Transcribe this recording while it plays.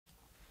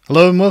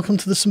Hello and welcome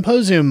to the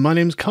Symposium. My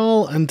name's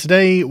Carl, and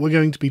today we're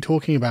going to be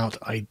talking about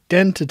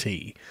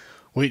identity,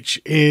 which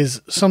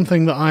is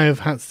something that I have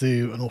had to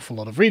do an awful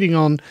lot of reading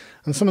on,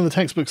 and some of the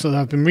textbooks that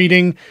I've been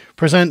reading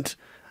present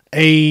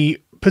a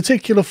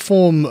particular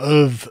form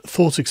of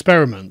thought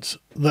experiment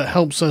that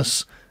helps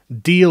us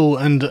deal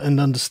and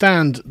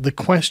understand the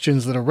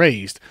questions that are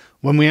raised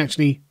when we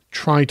actually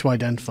try to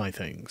identify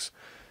things.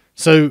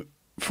 So,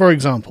 for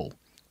example,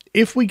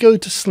 if we go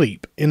to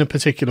sleep in a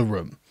particular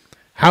room,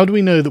 how do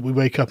we know that we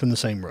wake up in the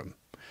same room?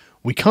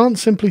 We can't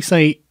simply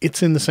say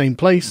it's in the same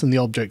place and the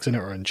objects in it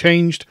are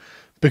unchanged,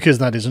 because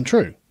that isn't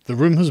true. The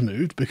room has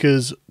moved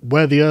because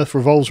where the Earth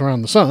revolves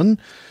around the Sun,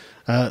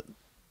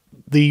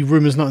 the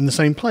room is not in the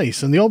same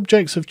place, and the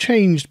objects have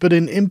changed but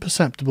in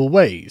imperceptible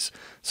ways,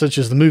 such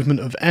as the movement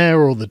of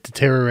air or the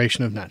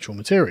deterioration of natural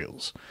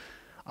materials.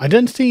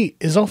 Identity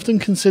is often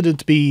considered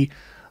to be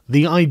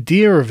the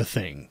idea of a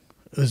thing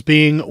as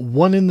being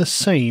one in the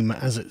same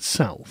as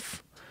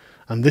itself.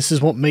 And this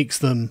is what makes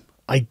them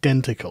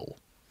identical.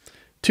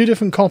 Two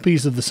different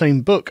copies of the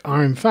same book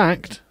are in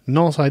fact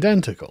not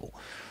identical.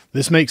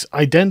 This makes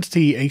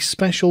identity a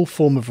special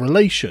form of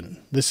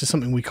relation. This is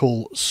something we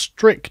call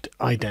strict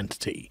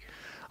identity.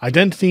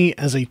 Identity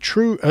as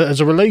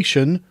a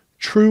relation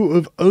true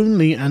of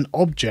only an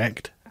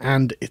object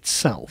and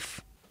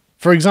itself.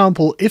 For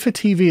example, if a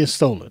TV is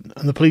stolen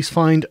and the police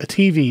find a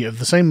TV of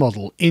the same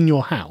model in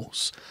your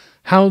house,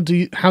 how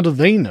do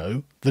they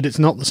know that it's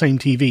not the same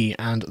TV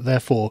and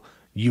therefore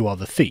you are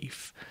the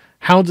thief?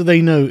 How do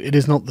they know it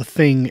is not the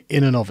thing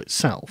in and of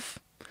itself?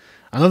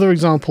 Another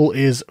example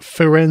is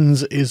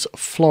Firenze is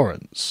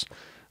Florence.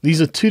 These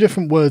are two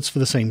different words for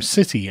the same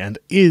city, and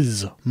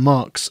is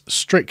marks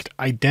strict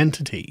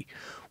identity,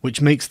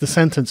 which makes the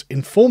sentence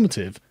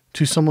informative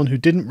to someone who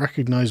didn't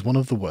recognize one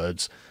of the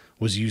words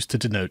was used to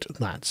denote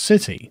that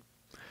city.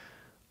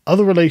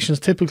 Other relations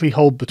typically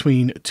hold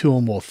between two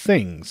or more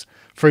things.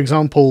 For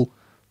example,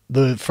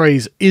 the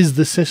phrase is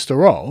the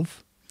sister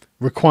of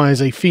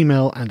requires a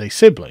female and a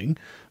sibling,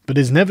 but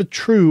is never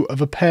true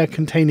of a pair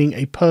containing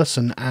a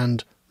person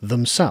and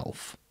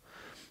themselves.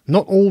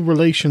 Not all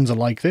relations are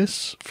like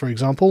this. For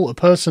example, a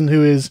person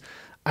who is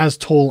as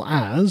tall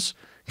as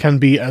can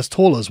be as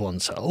tall as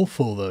oneself,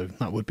 although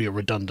that would be a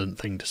redundant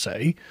thing to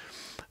say,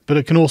 but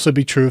it can also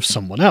be true of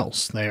someone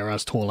else. They are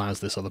as tall as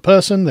this other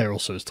person, they're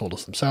also as tall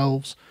as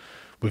themselves.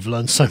 We've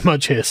learned so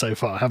much here so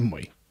far, haven't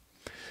we?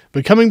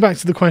 But coming back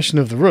to the question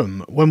of the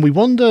room, when we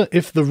wonder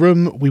if the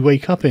room we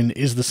wake up in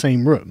is the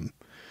same room,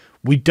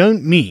 we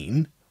don't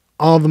mean,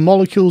 are the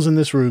molecules in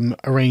this room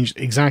arranged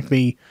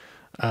exactly,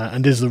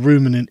 and is the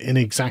room in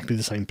exactly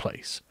the same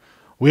place?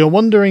 We are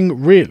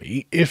wondering,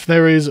 really, if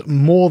there is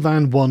more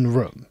than one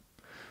room.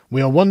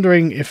 We are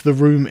wondering if the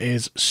room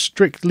is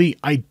strictly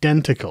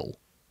identical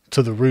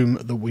to the room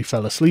that we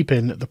fell asleep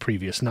in the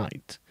previous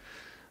night.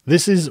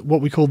 This is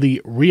what we call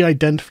the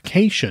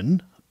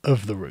re-identification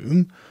of the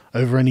room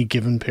over any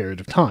given period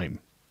of time.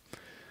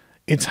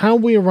 It's how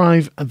we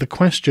arrive at the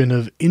question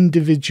of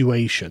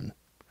individuation.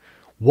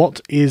 What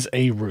is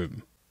a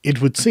room? It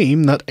would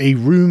seem that a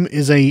room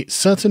is a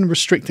certain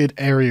restricted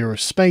area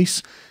of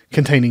space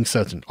containing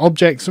certain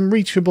objects and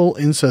reachable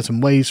in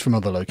certain ways from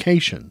other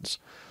locations.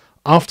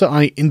 After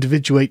I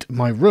individuate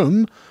my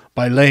room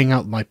by laying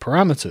out my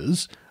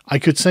parameters, I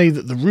could say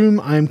that the room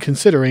I am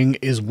considering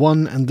is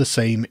one and the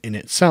same in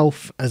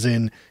itself, as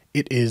in,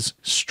 it is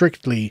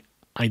strictly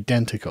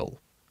identical.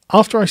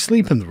 After I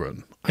sleep in the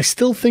room, I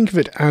still think of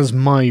it as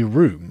my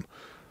room,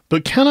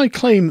 but can I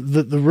claim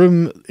that the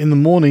room in the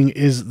morning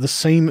is the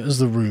same as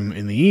the room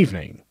in the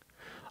evening?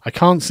 I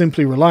can't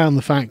simply rely on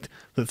the fact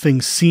that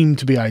things seem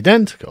to be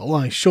identical.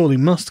 I surely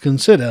must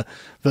consider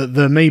that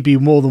there may be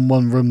more than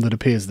one room that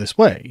appears this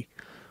way.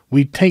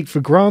 We take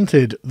for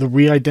granted the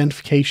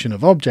re-identification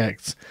of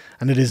objects,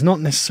 and it is not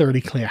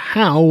necessarily clear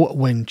how,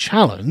 when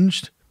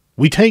challenged,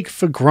 we take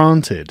for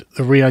granted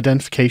the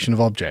re-identification of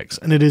objects,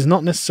 and it is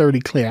not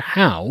necessarily clear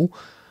how,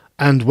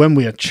 and when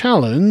we are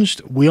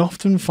challenged, we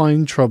often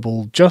find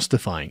trouble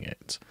justifying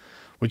it,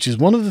 which is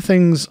one of the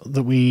things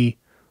that we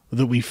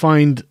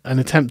find an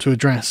attempt to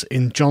address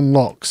in John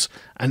Locke's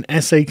An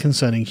Essay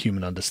Concerning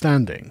Human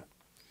Understanding.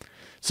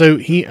 So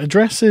he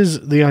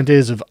addresses the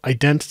ideas of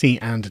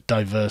identity and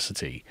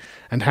diversity,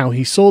 and how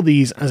he saw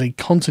these as a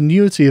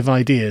continuity of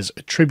ideas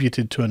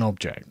attributed to an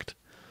object.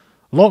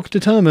 Locke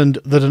determined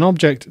that an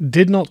object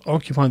did not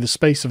occupy the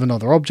space of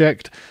another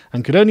object,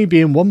 and could only be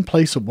in one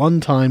place at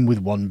one time with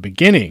one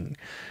beginning,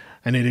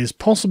 and it is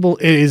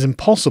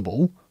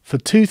impossible for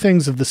two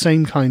things of the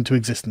same kind to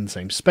exist in the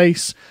same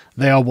space.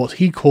 They are what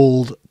he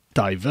called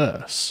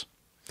diverse.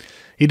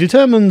 He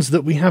determines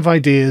that we have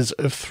ideas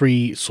of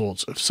three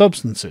sorts of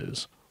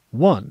substances.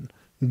 1.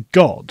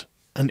 God,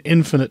 an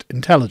infinite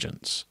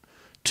intelligence.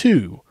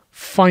 2.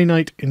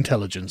 Finite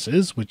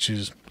intelligences, which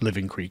is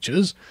living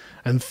creatures.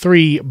 And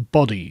 3.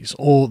 Bodies,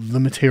 or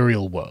the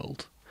material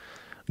world.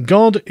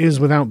 God is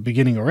without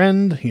beginning or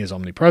end. He is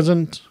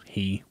omnipresent.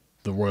 He,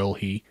 the royal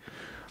he.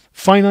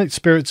 Finite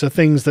spirits are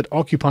things that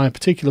occupy a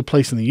particular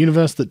place in the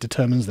universe that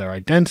determines their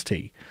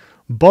identity.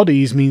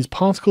 Bodies means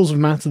particles of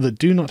matter that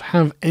do not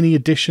have any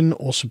addition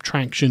or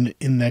subtraction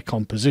in their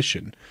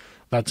composition.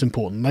 That's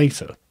important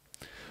later.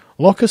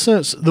 Locke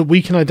asserts that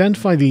we can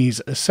identify these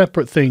as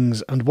separate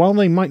things, and while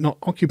they might not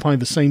occupy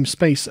the same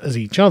space as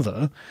each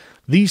other,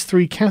 these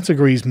three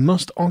categories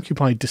must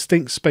occupy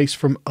distinct space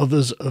from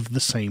others of the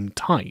same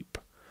type.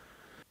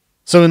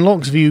 So in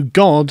Locke's view,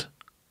 God,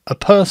 a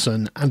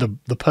person, and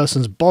the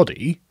person's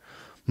body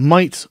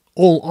might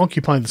all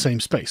occupy the same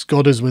space.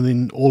 God is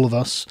within all of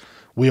us.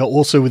 We are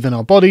also within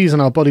our bodies,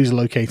 and our bodies are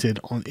located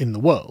in the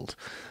world.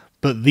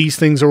 But these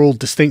things are all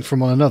distinct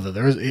from one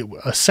another.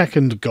 A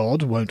second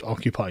God won't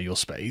occupy your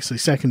space, a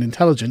second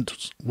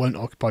intelligence won't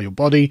occupy your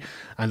body,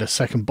 and a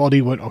second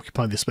body won't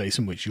occupy the space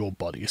in which your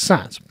body is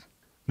sat.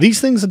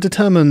 These things are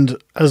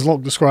determined, as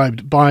Locke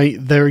described, by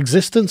their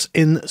existence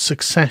in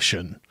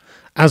succession,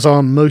 as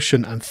are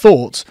motion and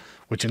thought,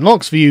 which in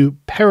Locke's view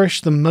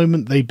perish the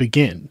moment they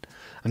begin,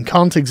 and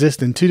can't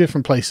exist in two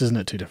different places and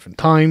at two different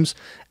times,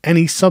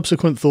 any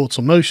subsequent thoughts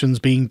or motions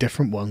being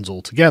different ones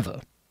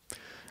altogether.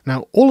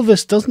 Now, all of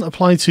this doesn't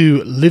apply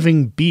to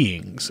living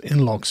beings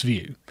in Locke's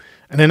view.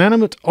 An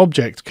inanimate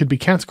object could be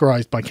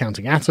categorized by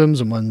counting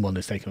atoms, and when one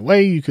is taken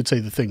away, you could say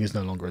the thing is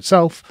no longer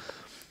itself.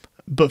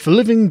 But for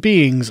living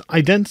beings,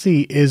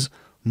 identity is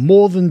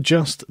more than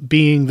just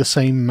being the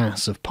same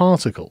mass of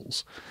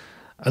particles.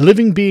 A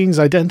living being's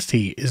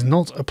identity is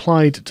not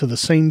applied to the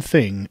same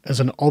thing as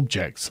an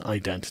object's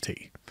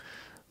identity.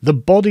 The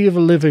body of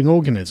a living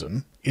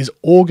organism is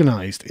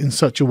organized in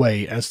such a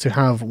way as to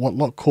have what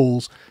Locke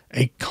calls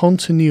a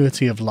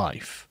continuity of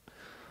life.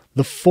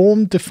 The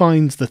form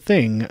defines the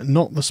thing,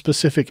 not the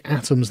specific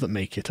atoms that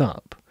make it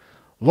up.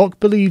 Locke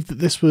believed that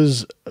this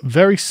was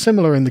very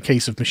similar in the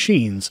case of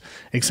machines,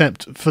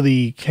 except for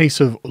the case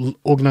of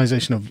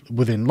organization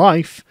within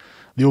life,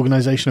 the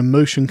organization of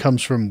motion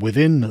comes from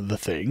within the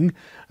thing,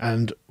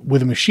 and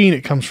with a machine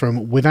it comes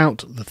from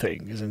without the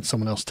thing, as in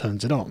someone else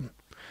turns it on.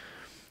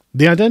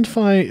 The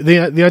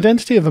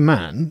identity of a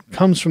man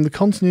comes from the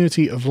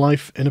continuity of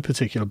life in a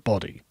particular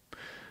body.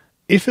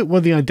 If it were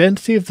the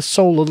identity of the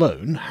soul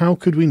alone, how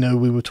could we know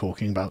we were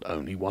talking about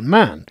only one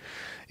man?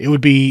 It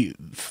would be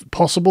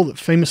possible that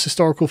famous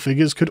historical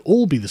figures could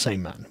all be the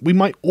same man. We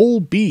might all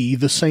be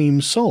the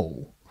same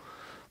soul.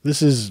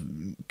 This is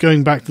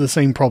going back to the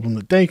same problem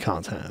that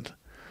Descartes had.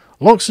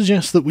 Locke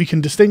suggests that we can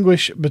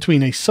distinguish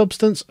between a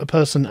substance, a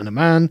person, and a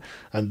man,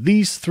 and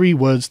these three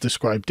words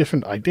describe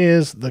different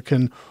ideas that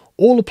can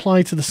all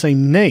apply to the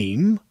same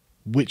name,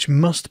 which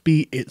must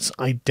be its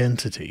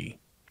identity.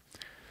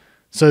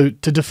 So,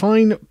 to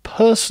define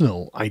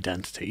personal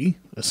identity,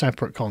 a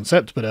separate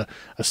concept, but a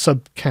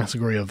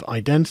subcategory of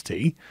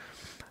identity,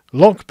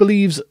 Locke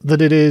believes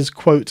that it is,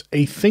 quote,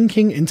 a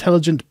thinking,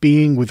 intelligent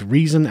being with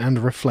reason and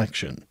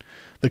reflection,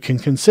 that can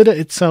consider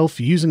itself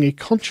using a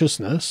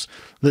consciousness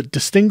that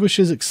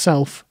distinguishes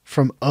itself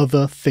from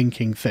other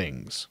thinking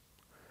things.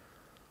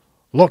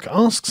 Locke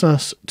asks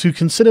us to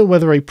consider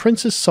whether a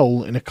prince's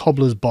soul in a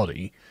cobbler's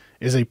body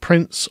is a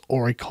prince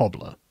or a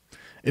cobbler.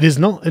 It is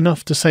not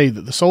enough to say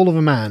that the soul of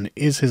a man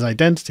is his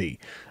identity,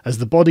 as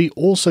the body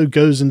also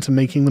goes into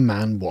making the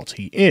man what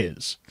he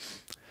is.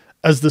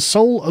 As the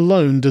soul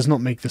alone does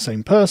not make the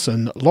same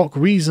person, Locke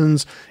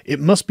reasons it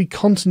must be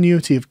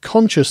continuity of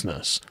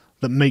consciousness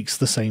that makes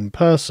the same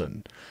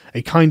person,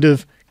 a kind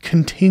of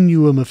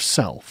continuum of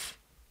self.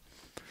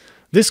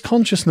 This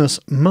consciousness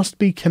must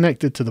be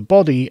connected to the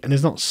body and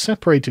is not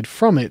separated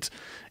from it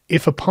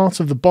if a part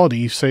of the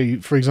body, say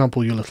for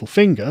example your little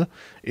finger,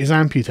 is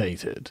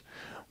amputated.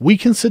 We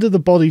consider the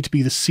body to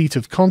be the seat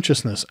of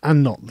consciousness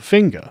and not the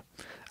finger.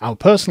 Our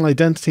personal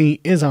identity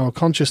is our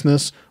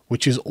consciousness,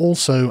 which is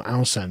also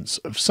our sense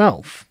of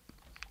self.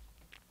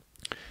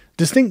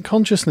 Distinct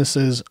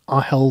consciousnesses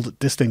are held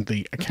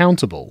distinctly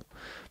accountable.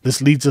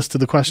 This leads us to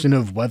the question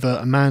of whether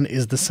a man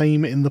is the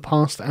same in the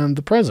past and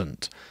the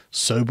present,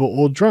 sober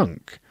or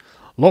drunk.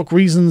 Locke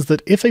reasons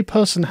that if a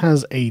person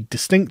has a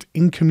distinct,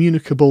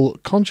 incommunicable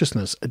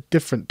consciousness at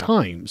different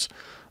times,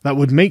 that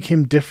would make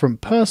him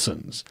different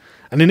persons.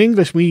 And in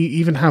English we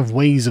even have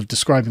ways of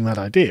describing that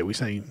idea. We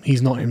say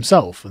he's not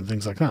himself and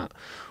things like that,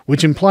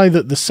 which imply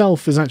that the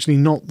self is actually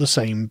not the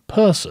same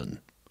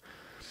person.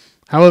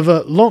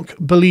 However, Locke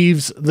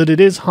believes that it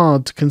is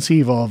hard to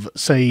conceive of,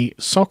 say,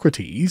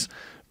 Socrates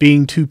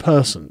being two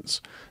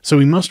persons, so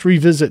we must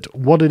revisit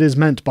what it is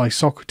meant by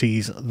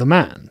Socrates the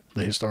man,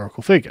 the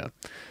historical figure.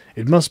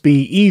 It must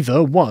be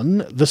either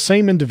 1. The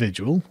same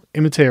individual,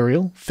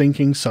 immaterial,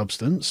 thinking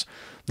substance,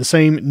 the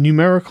same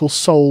numerical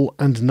soul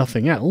and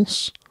nothing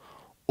else,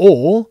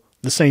 or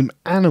the same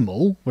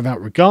animal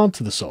without regard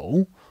to the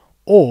soul,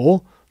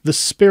 or the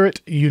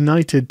spirit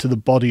united to the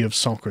body of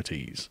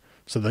Socrates,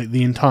 so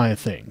the entire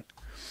thing.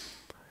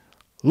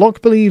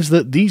 Locke believes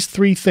that these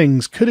three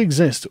things could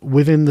exist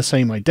within the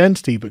same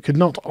identity, but could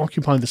not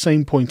occupy the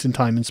same point in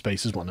time and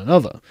space as one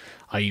another,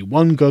 i.e.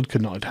 one God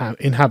could not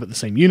inhabit the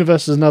same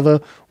universe as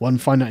another, one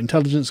finite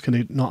intelligence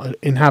could not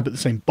inhabit the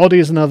same body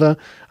as another,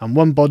 and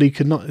one body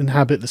could not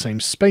inhabit the same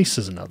space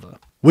as another.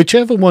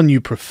 Whichever one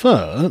you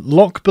prefer,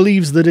 Locke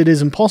believes that it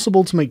is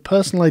impossible to make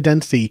personal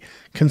identity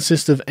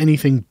consist of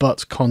anything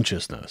but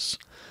consciousness.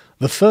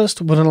 The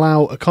first would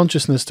allow a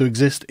consciousness to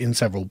exist in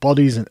several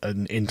bodies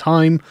in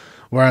time,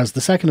 whereas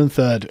the second and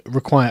third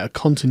require a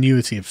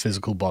continuity of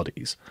physical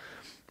bodies.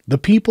 The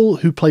people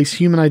who place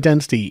human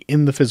identity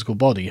in the physical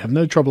body have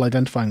no trouble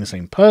identifying the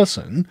same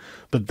person,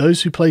 but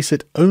those who place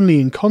it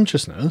only in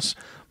consciousness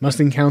must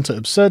encounter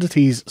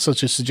absurdities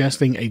such as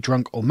suggesting a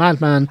drunk or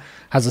madman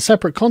has a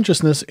separate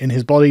consciousness in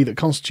his body that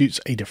constitutes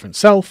a different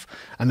self,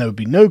 and there would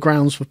be no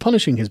grounds for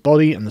punishing his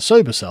body and the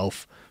sober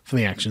self for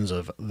the actions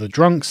of the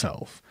drunk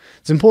self.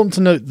 It's important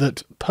to note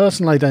that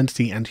personal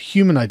identity and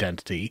human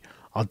identity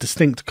are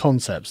distinct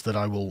concepts that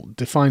I will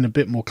define a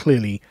bit more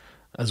clearly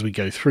as we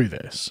go through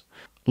this.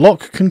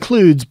 Locke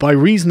concludes by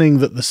reasoning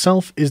that the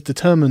self is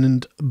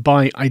determined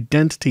by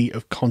identity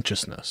of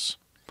consciousness.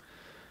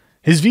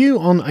 His view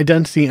on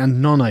identity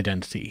and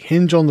non-identity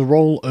hinge on the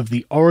role of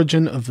the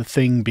origin of the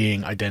thing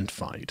being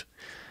identified.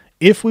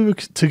 If we were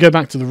to go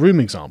back to the room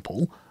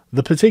example,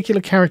 the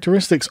particular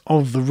characteristics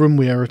of the room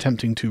we are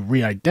attempting to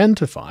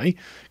re-identify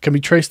can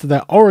be traced to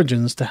their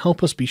origins to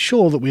help us be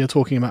sure that we are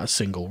talking about a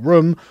single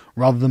room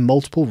rather than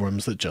multiple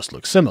rooms that just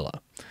look similar.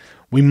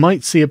 We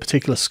might see a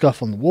particular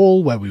scuff on the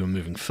wall where we were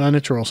moving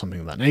furniture or something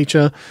of that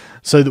nature,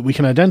 so that we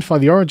can identify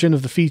the origin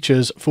of the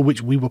features for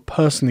which we were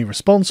personally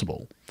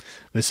responsible.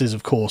 This is,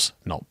 of course,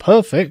 not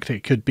perfect.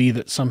 It could be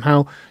that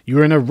somehow you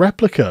were in a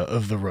replica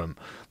of the room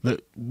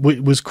that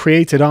was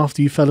created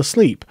after you fell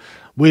asleep,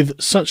 with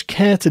such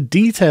care to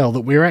detail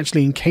that we are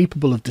actually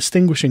incapable of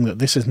distinguishing that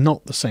this is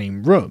not the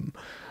same room,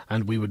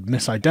 and we would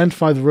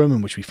misidentify the room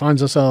in which we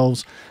find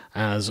ourselves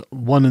as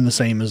one and the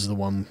same as the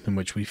one in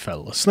which we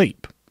fell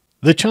asleep.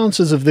 The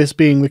chances of this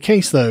being the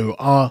case, though,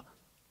 are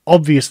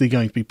obviously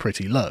going to be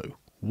pretty low.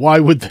 Why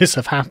would this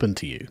have happened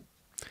to you?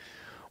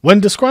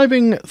 When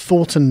describing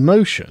thought and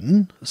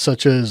motion,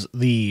 such as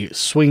the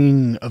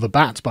swinging of a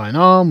bat by an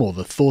arm or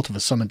the thought of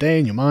a summer day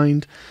in your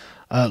mind,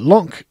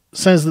 Locke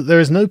says that there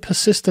is no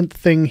persistent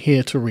thing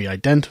here to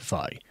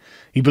re-identify.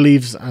 He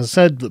believes, as I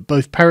said, that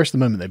both perish the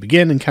moment they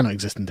begin and cannot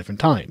exist in different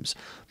times.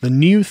 The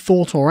new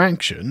thought or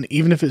action,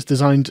 even if it's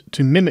designed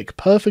to mimic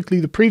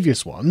perfectly the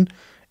previous one,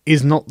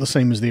 is not the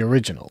same as the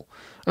original.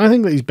 And I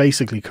think that he's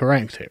basically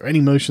correct here. Any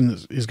motion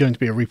that is going to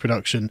be a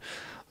reproduction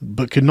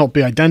but could not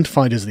be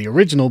identified as the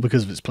original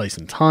because of its place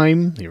in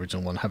time, the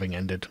original one having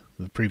ended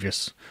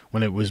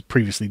when it was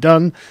previously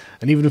done,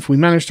 and even if we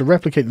managed to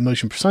replicate the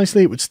motion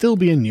precisely, it would still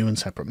be a new and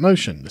separate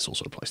motion. This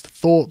also applies to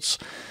thoughts.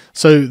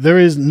 So there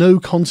is no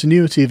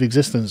continuity of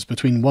existence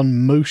between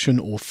one motion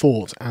or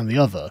thought and the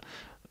other.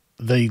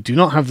 They do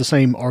not have the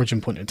same origin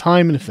point in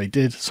time, and if they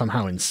did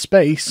somehow in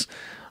space,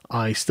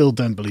 I still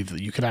don't believe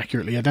that you could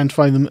accurately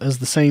identify them as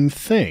the same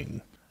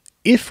thing.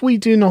 If we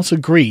do not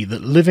agree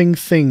that living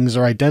things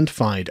are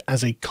identified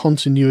as a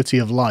continuity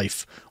of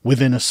life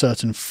within a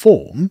certain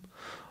form,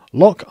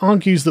 Locke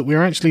argues that we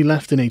are actually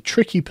left in a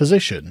tricky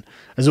position,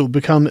 as it will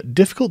become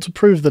difficult to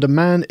prove that a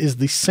man is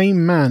the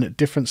same man at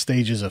different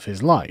stages of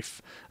his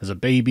life, as a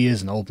baby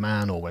is an old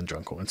man, or when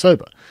drunk or when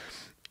sober.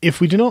 If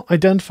we do not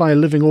identify a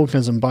living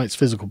organism by its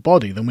physical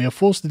body, then we are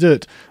forced to do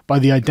it by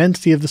the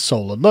identity of the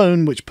soul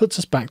alone, which puts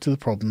us back to the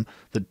problem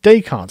that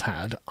Descartes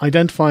had,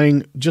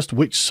 identifying just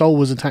which soul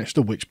was attached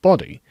to which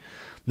body.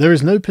 There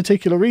is no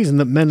particular reason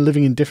that men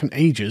living in different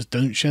ages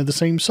don't share the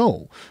same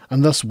soul,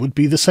 and thus would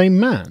be the same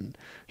man.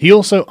 He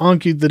also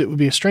argued that it would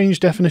be a strange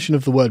definition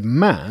of the word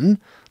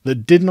man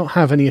that did not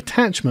have any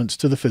attachment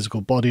to the physical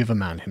body of a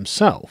man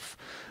himself,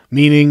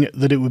 meaning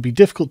that it would be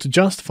difficult to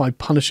justify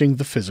punishing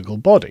the physical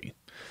body.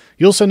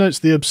 He also notes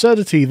the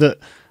absurdity that,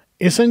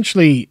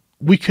 essentially,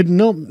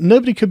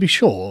 nobody could be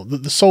sure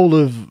that the soul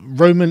of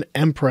Roman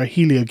Emperor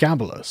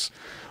Heliogabalus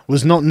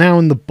was not now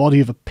in the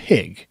body of a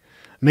pig,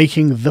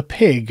 making the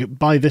pig,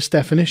 by this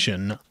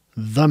definition,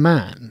 the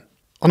man.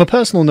 On a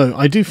personal note,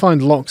 I do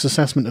find Locke's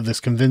assessment of this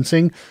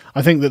convincing.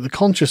 I think that the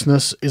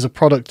consciousness is a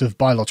product of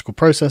biological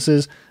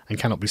processes and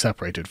cannot be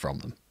separated from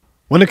them.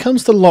 When it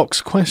comes to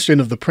Locke's question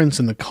of the prince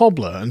and the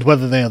cobbler and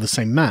whether they are the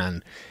same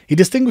man, he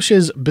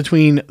distinguishes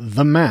between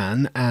the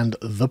man and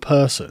the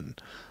person.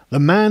 The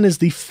man is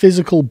the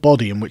physical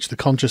body in which the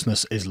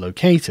consciousness is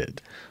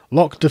located.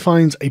 Locke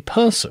defines a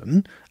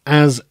person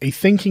as a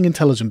thinking,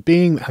 intelligent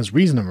being that has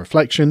reason and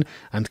reflection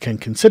and can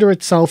consider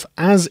itself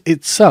as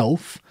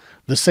itself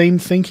the same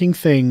thinking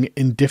thing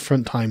in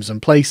different times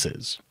and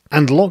places.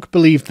 And Locke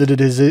believed that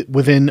it is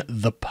within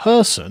the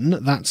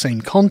person, that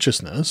same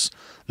consciousness,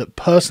 that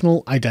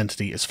personal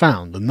identity is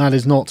found. And that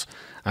is not,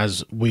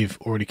 as we've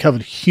already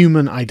covered,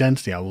 human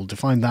identity. I will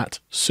define that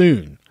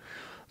soon.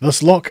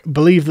 Thus Locke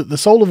believed that the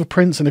soul of a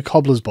prince in a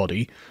cobbler's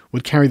body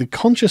would carry the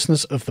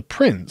consciousness of the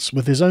prince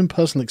with his own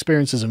personal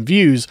experiences and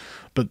views,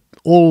 but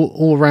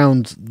all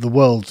around the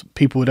world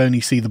people would only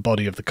see the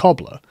body of the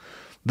cobbler.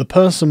 The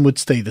person would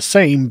stay the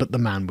same, but the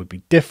man would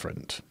be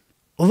different.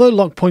 Although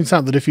Locke points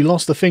out that if you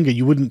lost a finger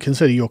you wouldn't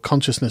consider your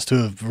consciousness to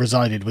have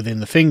resided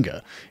within the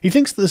finger, he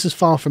thinks that this is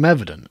far from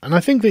evident, and I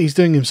think that he's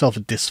doing himself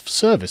a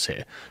disservice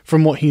here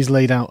from what he's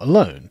laid out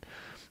alone.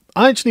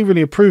 I actually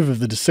really approve of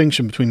the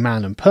distinction between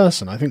man and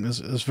person. I think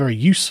that's very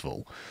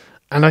useful.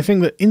 And I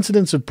think that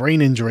incidents of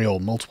brain injury or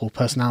multiple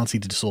personality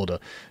disorder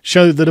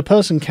show that a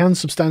person can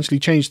substantially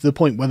change to the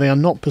point where they are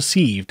not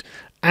perceived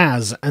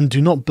as and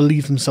do not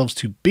believe themselves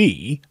to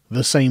be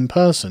the same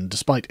person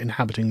despite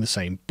inhabiting the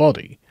same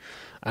body.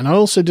 And I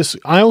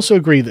also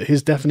agree that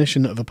his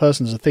definition of a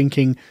person as a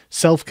thinking,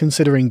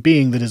 self-considering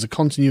being that is a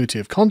continuity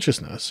of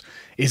consciousness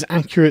is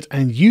accurate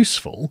and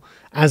useful,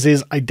 as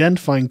is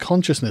identifying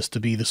consciousness to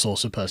be the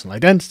source of personal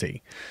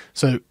identity.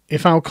 So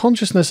if our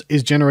consciousness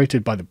is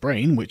generated by the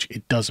brain, which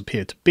it does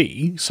appear to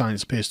be,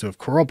 science appears to have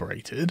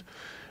corroborated,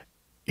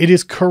 it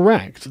is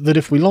correct that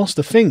if we lost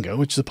a finger,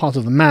 which is a part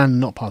of the man,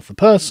 not part of the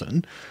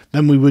person,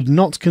 then we would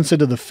not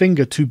consider the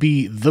finger to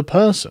be the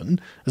person,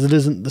 as it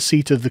isn't the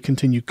seat of the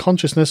continued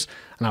consciousness,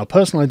 and our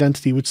personal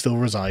identity would still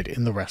reside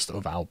in the rest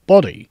of our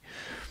body.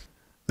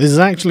 This is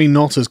actually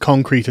not as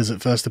concrete as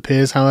it first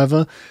appears,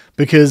 however,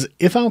 because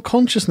if our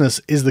consciousness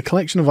is the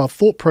collection of our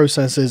thought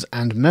processes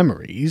and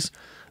memories,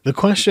 the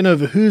question of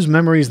whose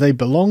memories they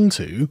belong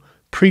to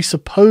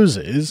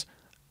presupposes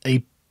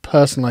a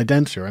personal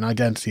identity or an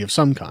identity of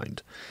some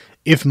kind.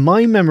 If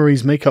my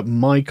memories make up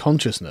my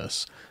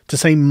consciousness, to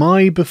say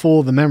my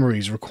before the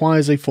memories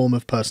requires a form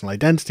of personal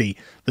identity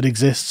that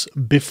exists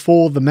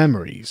before the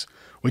memories,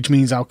 which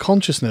means our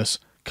consciousness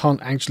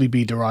can't actually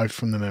be derived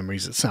from the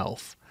memories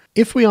itself.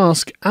 If we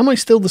ask, am I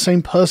still the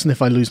same person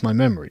if I lose my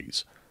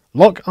memories?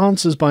 Locke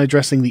answers by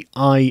addressing the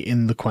I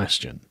in the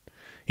question.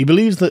 He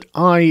believes that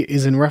I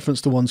is in reference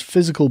to one's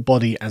physical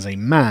body as a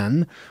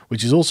man,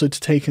 which is also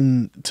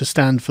taken to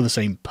stand for the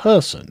same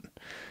person.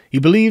 He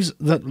believes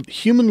that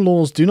human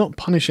laws do not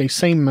punish a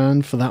sane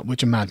man for that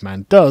which a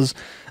madman does,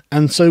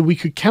 and so we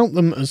could count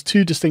them as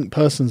two distinct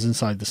persons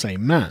inside the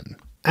same man.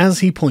 As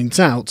he points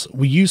out,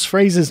 we use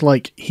phrases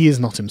like he is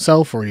not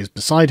himself or he is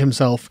beside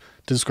himself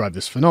to describe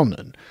this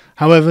phenomenon.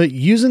 However,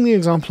 using the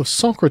example of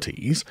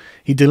Socrates,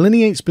 he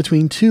delineates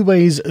between two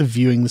ways of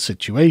viewing the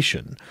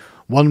situation.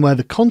 One where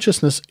the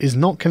consciousness is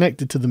not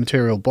connected to the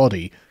material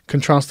body,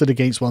 contrasted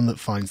against one that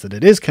finds that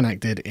it is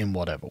connected in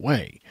whatever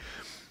way.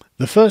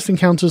 The first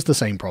encounters the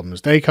same problem as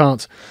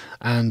Descartes,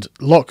 and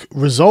Locke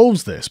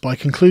resolves this by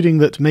concluding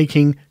that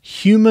making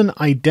human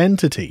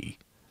identity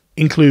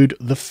include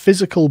the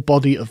physical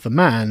body of the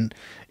man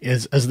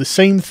is as the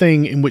same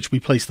thing in which we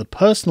place the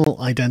personal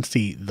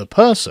identity, the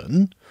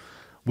person,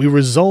 we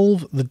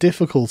resolve the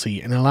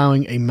difficulty in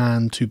allowing a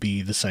man to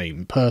be the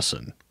same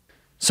person.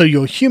 So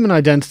your human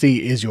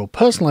identity is your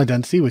personal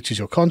identity, which is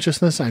your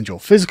consciousness, and your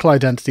physical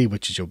identity,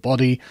 which is your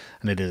body,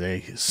 and it is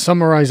a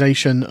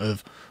summarization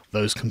of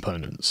those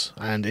components.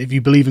 And if you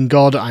believe in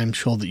God, I'm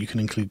sure that you can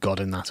include God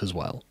in that as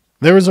well.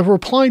 There is a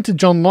reply to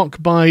John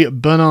Locke by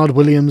Bernard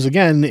Williams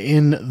again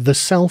in The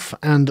Self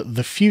and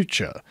the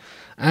Future,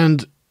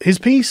 and his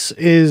piece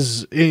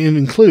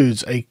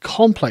includes a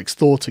complex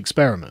thought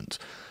experiment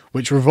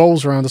which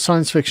revolves around a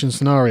science fiction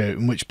scenario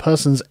in which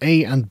persons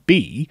A and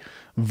B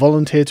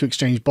volunteer to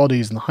exchange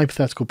bodies and the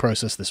hypothetical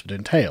process this would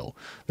entail.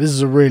 This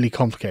is a really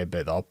complicated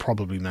bit that I'll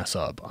probably mess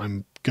up.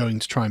 I'm going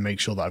to try and make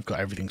sure that I've got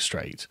everything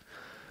straight.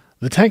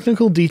 The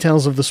technical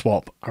details of the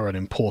swap are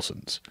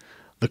unimportant.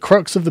 The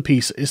crux of the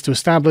piece is to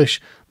establish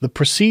the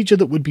procedure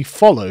that would be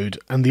followed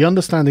and the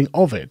understanding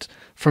of it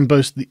from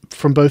both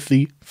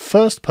the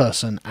first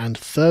person and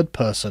third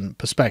person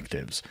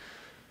perspectives.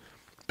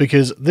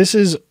 Because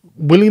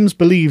Williams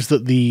believes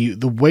that the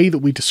way that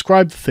we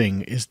describe the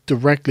thing is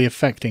directly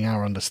affecting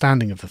our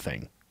understanding of the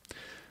thing.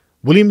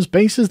 Williams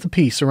bases the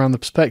piece around the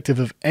perspective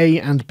of A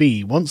and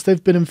B once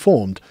they've been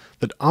informed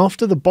that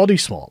after the body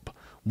swap,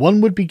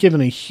 one would be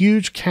given a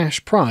huge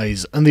cash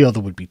prize and the other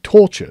would be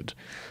tortured.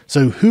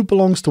 So who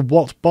belongs to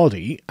what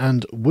body,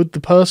 and would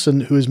the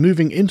person who is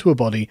moving into a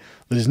body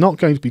that is not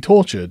going to be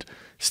tortured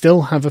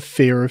still have a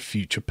fear of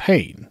future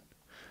pain?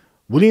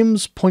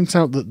 Williams points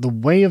out that the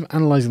way of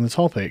analysing the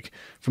topic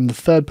from the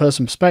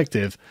third-person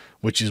perspective,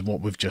 which is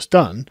what we've just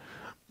done,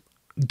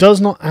 does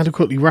not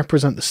adequately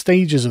represent the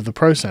stages of the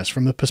process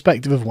from the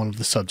perspective of one of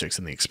the subjects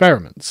in the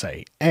experiment,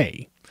 say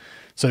A.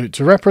 So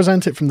to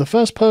represent it from the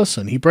first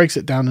person, he breaks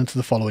it down into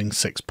the following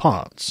 6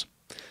 parts.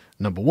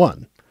 Number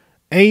 1.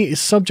 A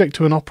is subject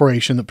to an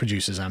operation that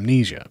produces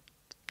amnesia.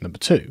 Number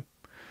 2.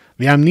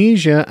 The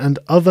amnesia and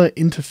other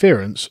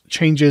interference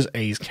changes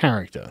A's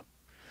character.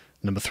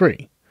 Number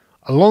 3.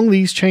 Along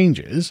these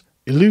changes,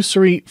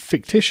 illusory,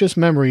 fictitious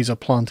memories are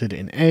planted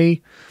in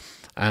A.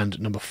 And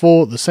number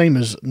 4, the same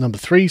as number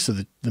 3, so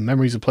the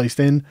memories are placed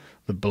in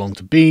that belong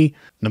to B.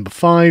 Number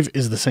 5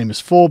 is the same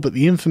as 4, but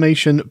the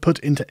information put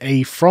into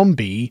A from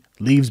B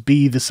leaves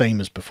B the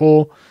same as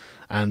before.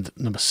 And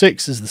number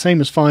 6 is the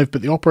same as 5,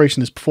 but the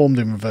operation is performed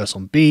in reverse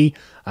on B,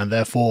 and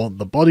therefore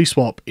the body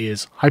swap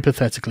is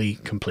hypothetically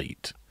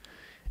complete.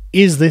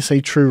 Is this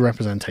a true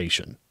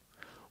representation?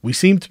 We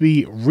seem to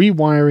be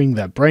rewiring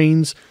their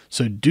brains,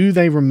 so do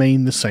they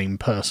remain the same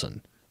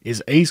person?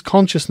 Is A's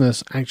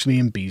consciousness actually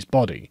in B's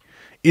body?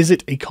 Is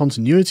it a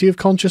continuity of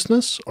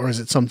consciousness, or is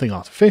it something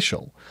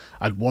artificial?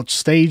 At what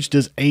stage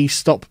does A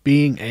stop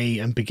being A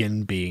and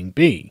begin being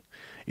B?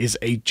 is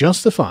A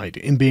justified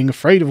in being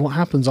afraid of what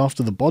happens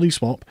after the body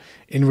swap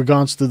in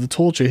regards to the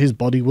torture his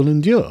body will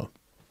endure?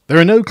 There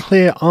are no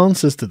clear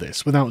answers to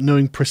this without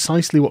knowing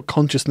precisely what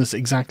consciousness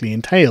exactly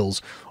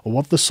entails or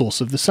what the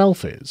source of the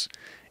self is.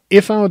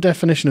 If our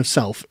definition of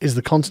self is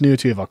the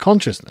continuity of our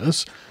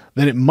consciousness,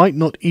 then it might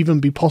not even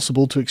be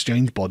possible to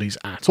exchange bodies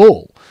at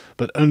all,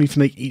 but only to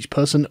make each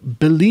person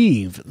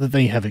believe that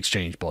they have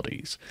exchanged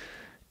bodies.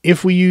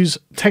 If we use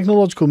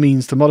technological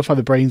means to modify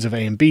the brains of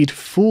A and B to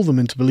fool them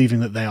into believing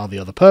that they are the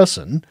other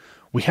person,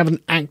 we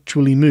haven't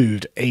actually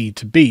moved A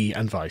to B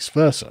and vice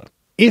versa.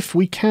 If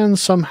we can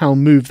somehow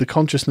move the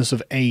consciousness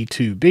of A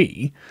to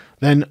B,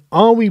 then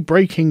are we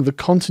breaking the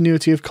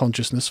continuity of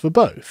consciousness for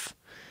both?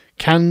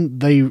 Can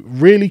they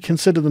really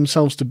consider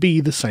themselves to be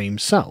the same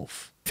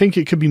self? I think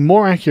it could be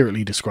more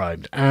accurately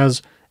described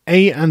as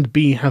A and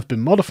B have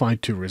been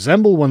modified to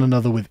resemble one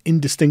another with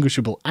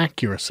indistinguishable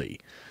accuracy.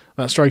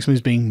 That strikes me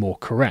as being more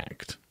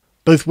correct.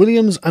 Both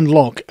Williams and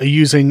Locke are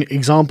using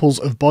examples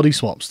of body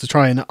swaps to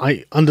try and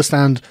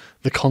understand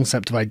the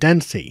concept of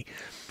identity.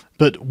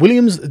 But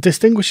Williams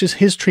distinguishes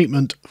his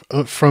treatment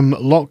from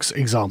Locke's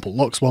example,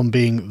 Locke's one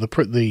being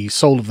the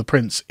soul of the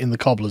prince in the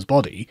cobbler's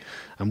body,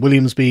 and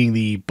Williams being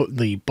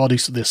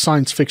the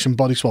science fiction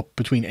body swap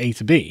between A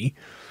to B,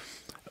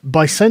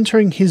 by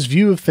centering his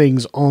view of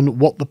things on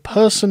what the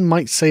person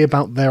might say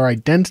about their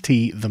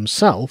identity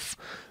themselves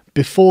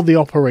before the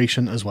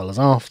operation as well as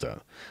after.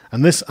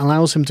 And this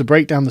allows him to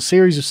break down the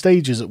series of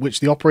stages at which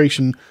the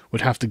operation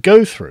would have to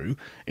go through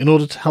in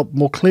order to help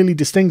more clearly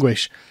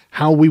distinguish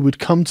how we would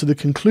come to the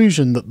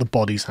conclusion that the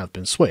bodies have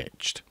been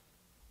switched.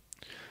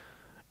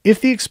 If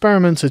the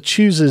experimenter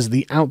chooses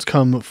the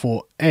outcome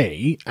for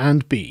A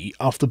and B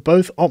after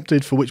both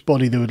opted for which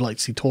body they would like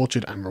to see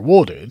tortured and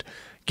rewarded,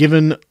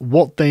 given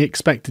what they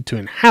expected to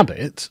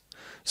inhabit,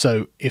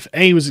 so if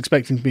A was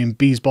expecting to be in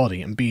B's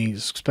body and B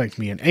is expecting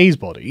to be in A's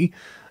body,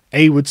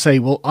 A would say,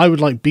 well, I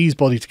would like B's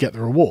body to get the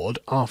reward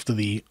after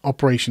the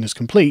operation is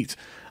complete,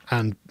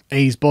 and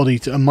A's body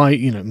to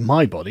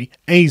my body,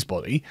 A's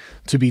body,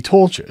 to be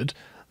tortured.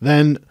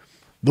 Then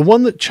the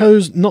one that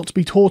chose not to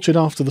be tortured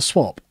after the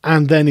swap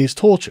and then is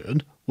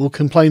tortured will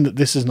complain that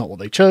this is not what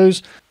they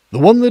chose. The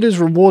one that is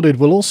rewarded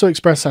will also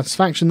express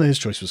satisfaction that his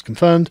choice was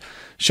confirmed,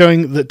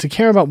 showing that to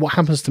care about what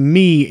happens to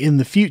me in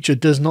the future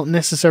does not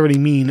necessarily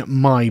mean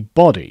my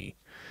body.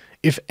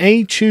 If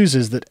A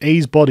chooses that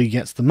A's body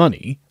gets the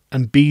money,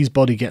 and B's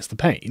body gets the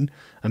pain,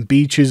 and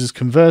B chooses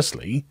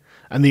conversely,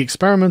 and the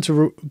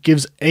experimenter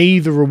gives A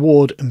the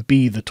reward and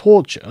B the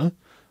torture,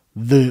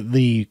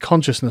 the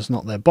consciousness,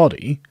 not their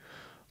body,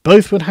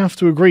 both would have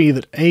to agree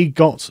that A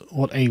got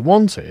what A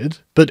wanted,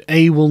 but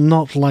A will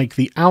not like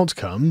the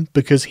outcome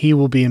because he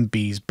will be in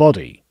B's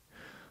body.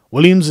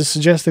 Williams is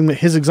suggesting that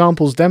his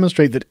examples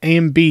demonstrate that A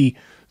and B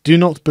do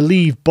not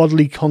believe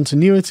bodily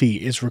continuity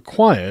is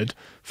required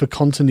for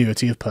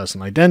continuity of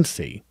personal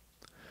identity.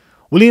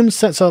 Williams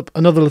sets up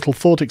another little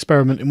thought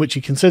experiment in which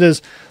he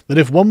considers that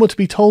if one were to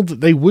be told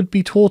that they would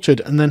be tortured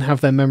and then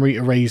have their memory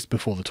erased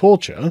before the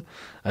torture,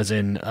 as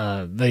in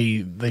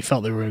they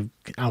felt they were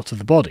out of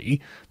the body,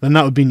 then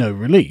that would be no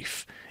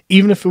relief.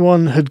 Even if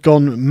one had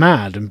gone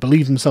mad and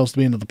believed themselves to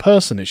be another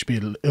person, it should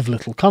be of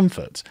little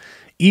comfort.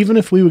 Even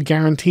if we were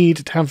guaranteed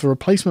to have the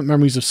replacement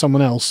memories of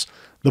someone else,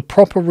 the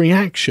proper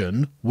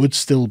reaction would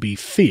still be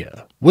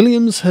fear.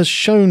 Williams has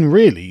shown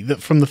really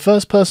that from the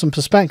first-person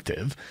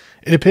perspective,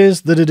 it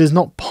appears that it is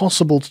not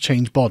possible to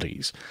change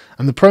bodies,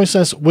 and the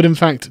process would in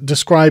fact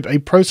describe a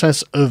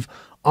process of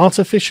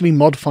artificially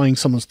modifying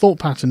someone's thought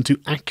pattern to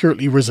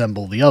accurately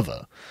resemble the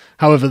other.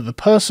 However, the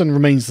person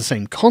remains the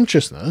same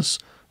consciousness,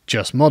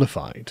 just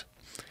modified.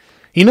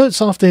 He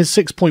notes after his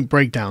 6-point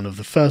breakdown of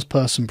the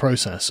first-person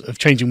process of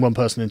changing one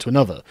person into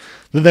another,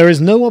 that there is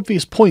no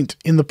obvious point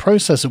in the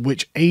process at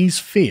which A's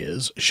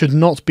fears should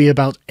not be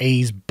about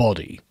A's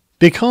body.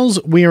 Because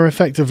we are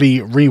effectively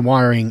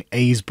rewiring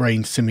A's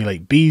brain to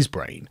simulate B's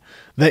brain,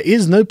 there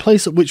is no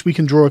place at which we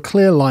can draw a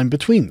clear line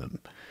between them.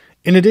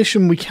 In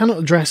addition, we cannot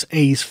address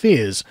A's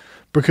fears,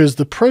 because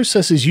the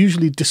process is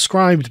usually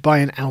described by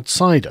an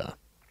outsider.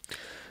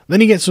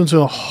 Then he gets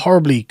into a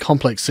horribly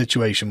complex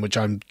situation, which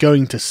I'm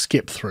going to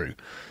skip through,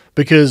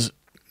 because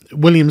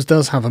Williams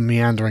does have a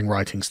meandering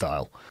writing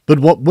style. But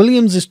what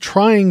Williams is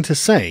trying to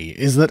say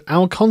is that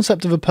our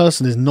concept of a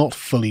person is not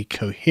fully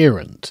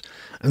coherent,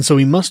 and so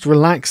we must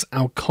relax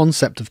our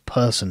concept of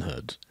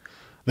personhood.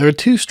 There are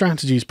two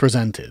strategies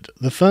presented.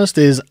 The first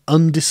is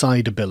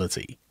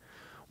undecidability.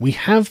 We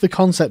have the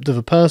concept of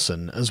a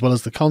person as well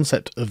as the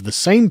concept of the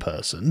same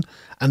person,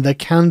 and there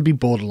can be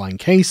borderline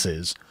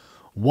cases.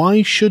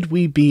 Why should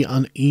we be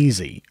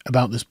uneasy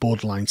about this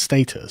borderline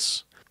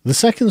status? The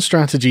second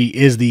strategy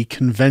is the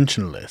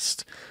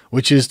conventionalist,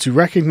 which is to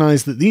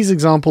recognize that these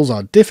examples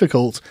are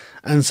difficult,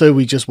 and so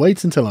we just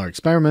wait until our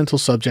experimental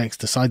subjects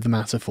decide the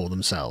matter for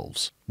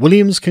themselves.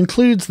 Williams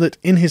concludes that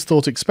in his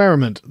thought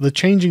experiment, the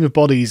changing of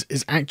bodies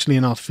is actually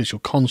an artificial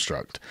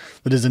construct,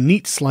 that is a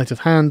neat sleight of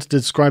hand to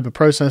describe a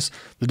process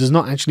that does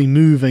not actually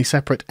move a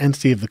separate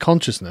entity of the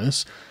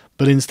consciousness,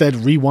 but instead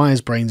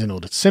rewires brains in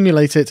order to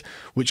simulate it,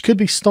 which could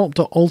be stopped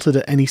or altered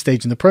at any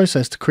stage in the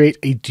process to create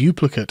a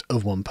duplicate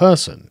of one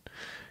person.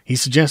 He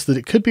suggests that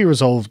it could be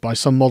resolved by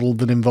some model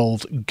that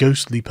involved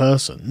ghostly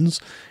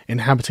persons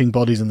inhabiting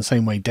bodies in the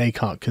same way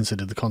Descartes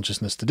considered the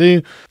consciousness to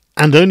do,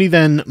 and only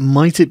then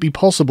might it be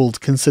possible to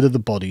consider the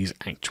bodies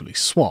actually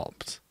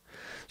swapped.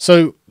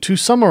 So, to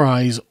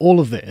summarise all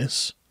of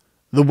this,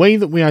 the way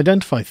that we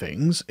identify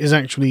things is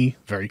actually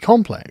very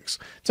complex.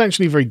 It's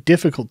actually very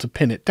difficult to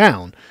pin it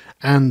down,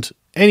 and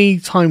any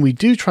time we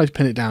do try to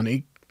pin it down,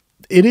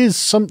 it is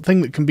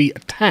something that can be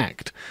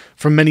attacked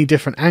from many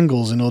different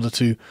angles in order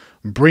to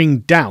bring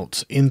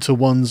doubt into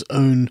one's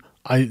own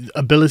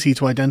ability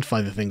to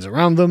identify the things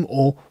around them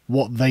or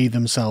what they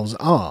themselves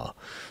are.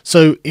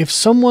 So if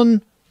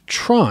someone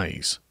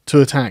tries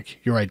to attack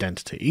your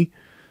identity,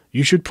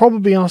 you should probably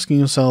be asking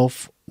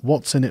yourself,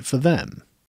 what's in it for them?